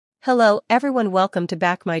Hello everyone, welcome to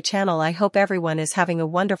back my channel. I hope everyone is having a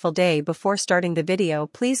wonderful day. Before starting the video,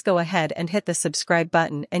 please go ahead and hit the subscribe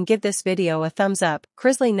button and give this video a thumbs up.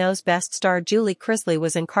 Chrisley Knows Best star Julie Chrisley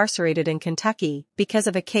was incarcerated in Kentucky because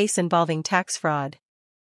of a case involving tax fraud.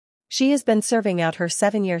 She has been serving out her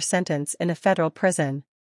 7-year sentence in a federal prison.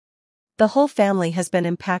 The whole family has been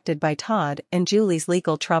impacted by Todd and Julie's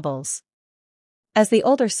legal troubles. As the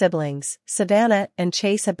older siblings, Savannah and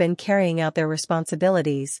Chase have been carrying out their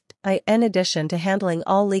responsibilities, in addition to handling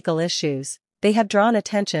all legal issues, they have drawn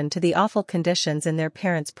attention to the awful conditions in their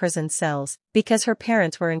parents' prison cells. Because her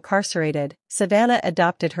parents were incarcerated, Savannah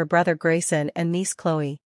adopted her brother Grayson and niece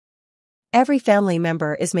Chloe. Every family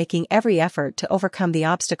member is making every effort to overcome the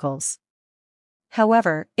obstacles.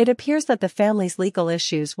 However, it appears that the family's legal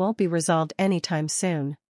issues won't be resolved anytime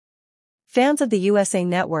soon. Fans of the USA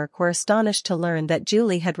Network were astonished to learn that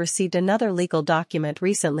Julie had received another legal document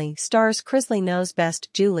recently. Stars Chrisley Knows Best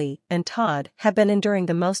Julie and Todd have been enduring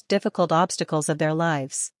the most difficult obstacles of their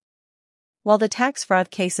lives. While the tax fraud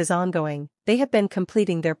case is ongoing, they have been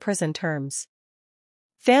completing their prison terms.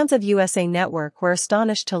 Fans of USA Network were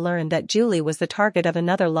astonished to learn that Julie was the target of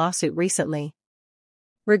another lawsuit recently.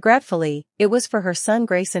 Regretfully, it was for her son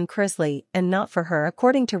Grayson Chrisley and not for her,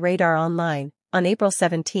 according to Radar Online. On April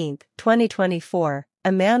 17, 2024,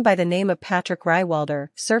 a man by the name of Patrick Rywalder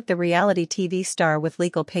served the reality TV star with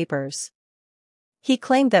legal papers. He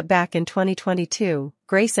claimed that back in 2022,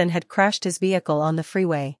 Grayson had crashed his vehicle on the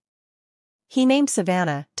freeway. He named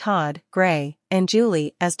Savannah, Todd, Gray, and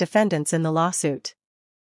Julie as defendants in the lawsuit.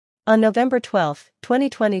 On November 12,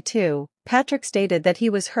 2022, Patrick stated that he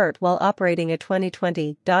was hurt while operating a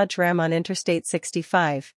 2020 Dodge Ram on Interstate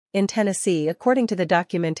 65, in Tennessee. According to the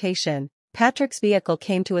documentation, Patrick's vehicle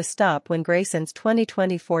came to a stop when Grayson's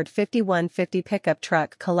 2020 Ford 5150 pickup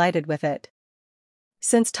truck collided with it.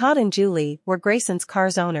 Since Todd and Julie were Grayson's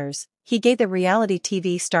car's owners, he gave the reality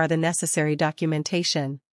TV star the necessary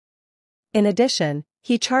documentation. In addition,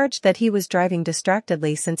 he charged that he was driving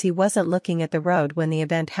distractedly since he wasn't looking at the road when the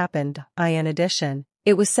event happened. In addition,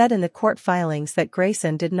 it was said in the court filings that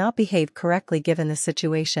Grayson did not behave correctly given the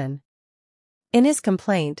situation. In his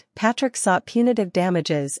complaint, Patrick sought punitive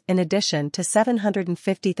damages in addition to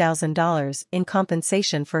 $750,000 in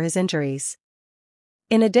compensation for his injuries.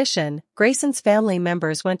 In addition, Grayson's family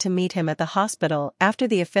members went to meet him at the hospital after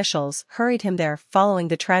the officials hurried him there following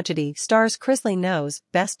the tragedy. Stars Chrisley Knows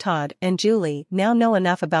Best Todd and Julie now know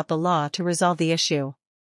enough about the law to resolve the issue.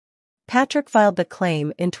 Patrick filed the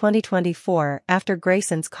claim in 2024 after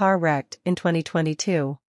Grayson's car wrecked in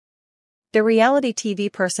 2022. The reality TV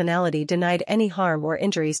personality denied any harm or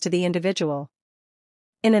injuries to the individual.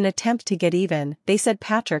 In an attempt to get even, they said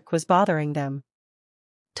Patrick was bothering them.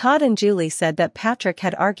 Todd and Julie said that Patrick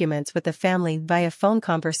had arguments with the family via phone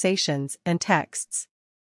conversations and texts.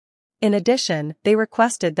 In addition, they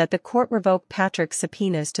requested that the court revoke Patrick's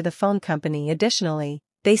subpoenas to the phone company. Additionally,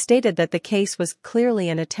 they stated that the case was clearly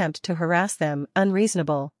an attempt to harass them,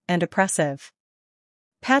 unreasonable, and oppressive.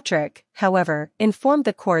 Patrick, however, informed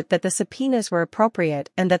the court that the subpoenas were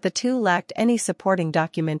appropriate and that the two lacked any supporting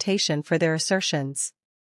documentation for their assertions.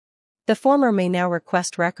 The former may now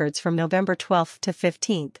request records from November 12 to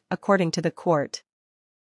 15, according to the court.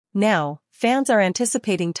 Now, fans are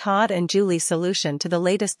anticipating Todd and Julie's solution to the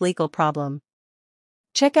latest legal problem.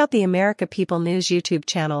 Check out the America People News YouTube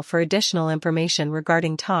channel for additional information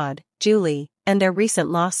regarding Todd, Julie, and their recent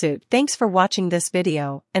lawsuit. Thanks for watching this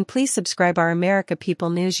video, and please subscribe our America People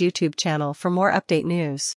News YouTube channel for more update news.